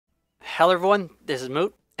Hello everyone, this is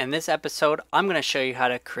Moot, and this episode I'm going to show you how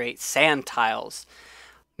to create sand tiles.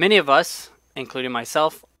 Many of us, including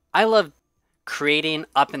myself, I love creating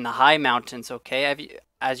up in the high mountains, okay?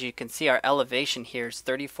 As you can see, our elevation here is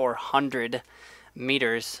 3,400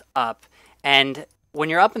 meters up, and when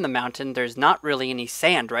you're up in the mountain, there's not really any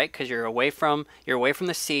sand, right? Because you're away from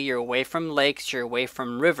the sea, you're away from lakes, you're away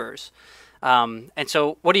from rivers. And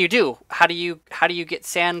so what do? How do you get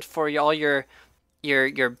sand for all your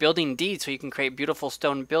building deeds so you can create beautiful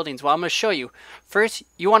stone buildings? Well, I'm going to show you. First,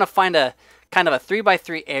 you want to find a kind of a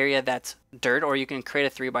 3x3 area that's dirt, or you can create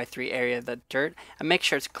a 3x3 area that's dirt, and make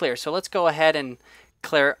sure it's clear. So let's go ahead and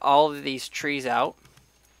clear all of these trees out.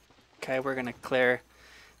 Okay, we're going to clear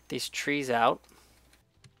these trees out.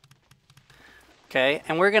 Okay,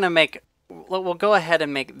 and we're going to we'll go ahead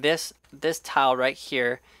and make this tile right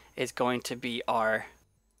here is going to be our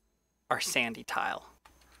sandy tile.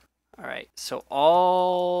 All right, so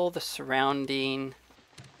all the surrounding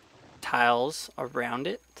tiles around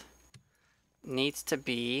it needs to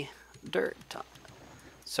be dirt.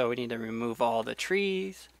 So we need to remove all the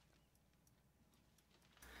trees.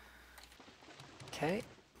 Okay,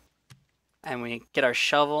 and we get our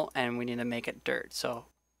shovel and we need to make it dirt. So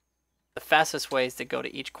the fastest way is to go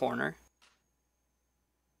to each corner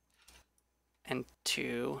and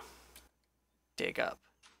to dig up.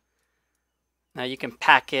 Now you can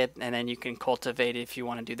pack it and then you can cultivate it if you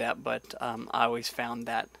want to do that, but I always found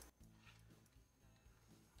that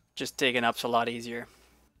just digging up's a lot easier.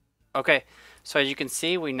 Okay, so as you can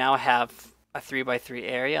see, we now have a 3x3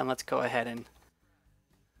 area, and let's go ahead and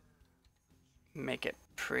make it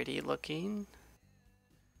pretty looking.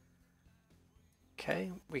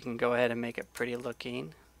 Okay, we can go ahead and make it pretty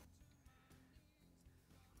looking.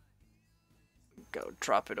 Go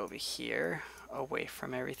drop it over here, away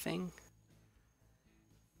from everything.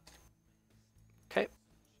 Okay,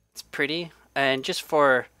 it's pretty, and just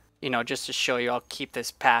for, just to show you, I'll keep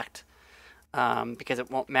this packed because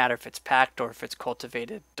it won't matter if it's packed or if it's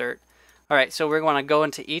cultivated dirt. All right, so we're going to go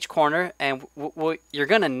into each corner, and you're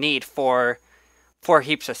going to need four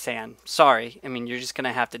heaps of sand. Sorry, I mean, you're just going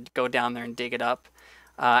to have to go down there and dig it up,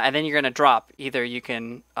 and then you're going to drop. Either you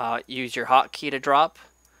can use your hotkey to drop,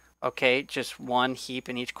 okay, just one heap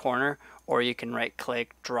in each corner, or you can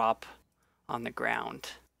right-click, drop on the ground.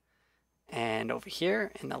 And over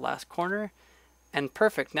here in the last corner, and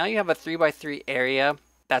perfect. Now you have a 3x3 area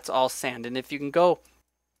that's all sand. And if you can go,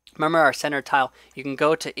 remember our center tile, you can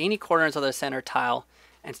go to any corners of the center tile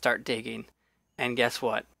and start digging. And guess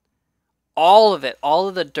what? All of it, all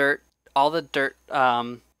the dirt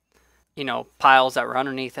piles that were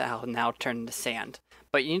underneath it have now turned into sand.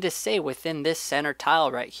 But you need to stay within this center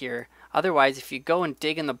tile right here. Otherwise, if you go and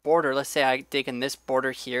dig in the border, let's say I dig in this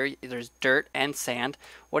border here, there's dirt and sand.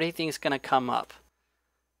 What do you think is going to come up?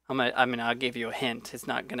 I'll give you a hint. It's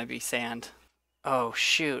not going to be sand. Oh,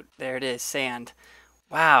 shoot. There it is, sand.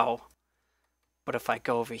 Wow. But if I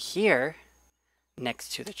go over here,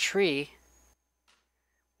 next to the tree,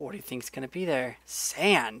 what do you think is going to be there?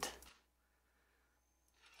 Sand.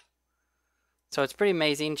 So it's pretty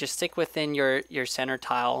amazing. Just stick within your center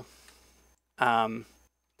tile.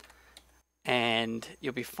 And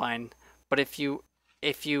you'll be fine. But if you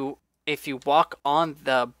walk on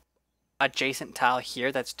the adjacent tile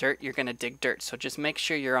here that's dirt, you're going to dig dirt. So just make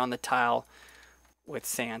sure you're on the tile with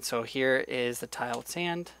sand. So here is the tile with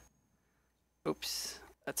sand. Oops,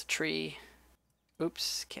 that's a tree.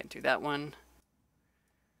 Oops, can't do that one.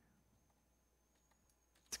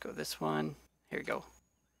 Let's go this one. Here we go.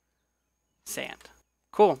 Sand.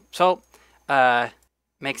 Cool. So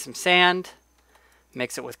make some sand,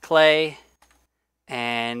 mix it with clay,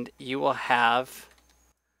 and you will have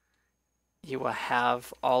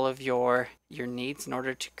all of your needs in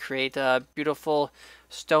order to create beautiful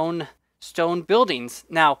stone buildings.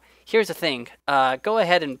 Now, here's the thing. Go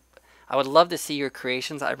ahead, and I would love to see your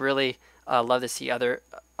creations. I really love to see other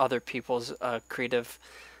people's creative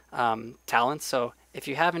talents. So if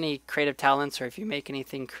you have any creative talents, or if you make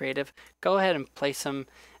anything creative, go ahead and place them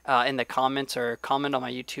in the comments, or comment on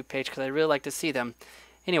my YouTube page, because I'd really like to see them.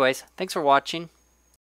 Anyways, thanks for watching.